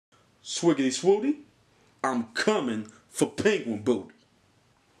Swiggity swooty, I'm coming for penguin booty.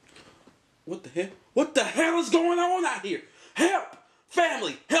 What the hell? What the hell is going on out here? Help!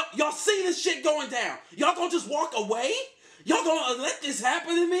 Family, help! Y'all see this shit going down? Y'all gonna just walk away? Y'all gonna let this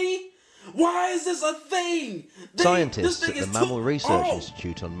happen to me? Why is this a thing? Scientists at the Mammal Research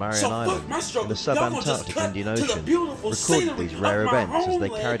Institute on Marion Island in the sub-Antarctic Indian Ocean recorded these rare events as they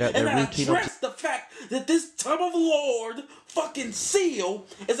carried out their routine the fact that this tub of lord fucking seal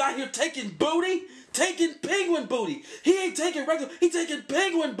is out here taking booty, taking penguin booty. He ain't taking regular, he taking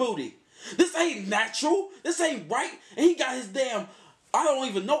penguin booty. This ain't natural, this ain't right, and he got his damn, I don't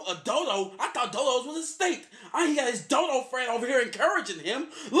even know, a dodo. I thought dodos was extinct. He got his dodo friend over here encouraging him.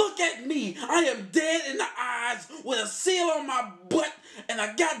 Look at me. I am dead in the eyes with a seal on my butt and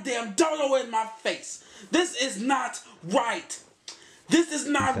a goddamn dodo in my face. This is not right. This is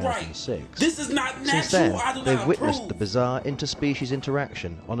not right. This is not natural. Since then, I do not they've witnessed approve. the bizarre interspecies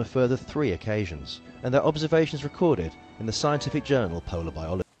interaction on a further 3 occasions, and their observations recorded in the scientific journal Polar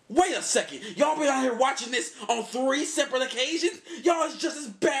Biology. Wait a second, y'all been out here watching this on 3 separate occasions? Y'all is just as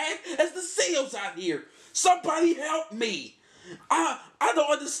bad as the seals out here. Somebody help me. I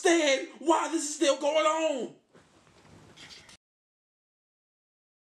don't understand why this is still going on.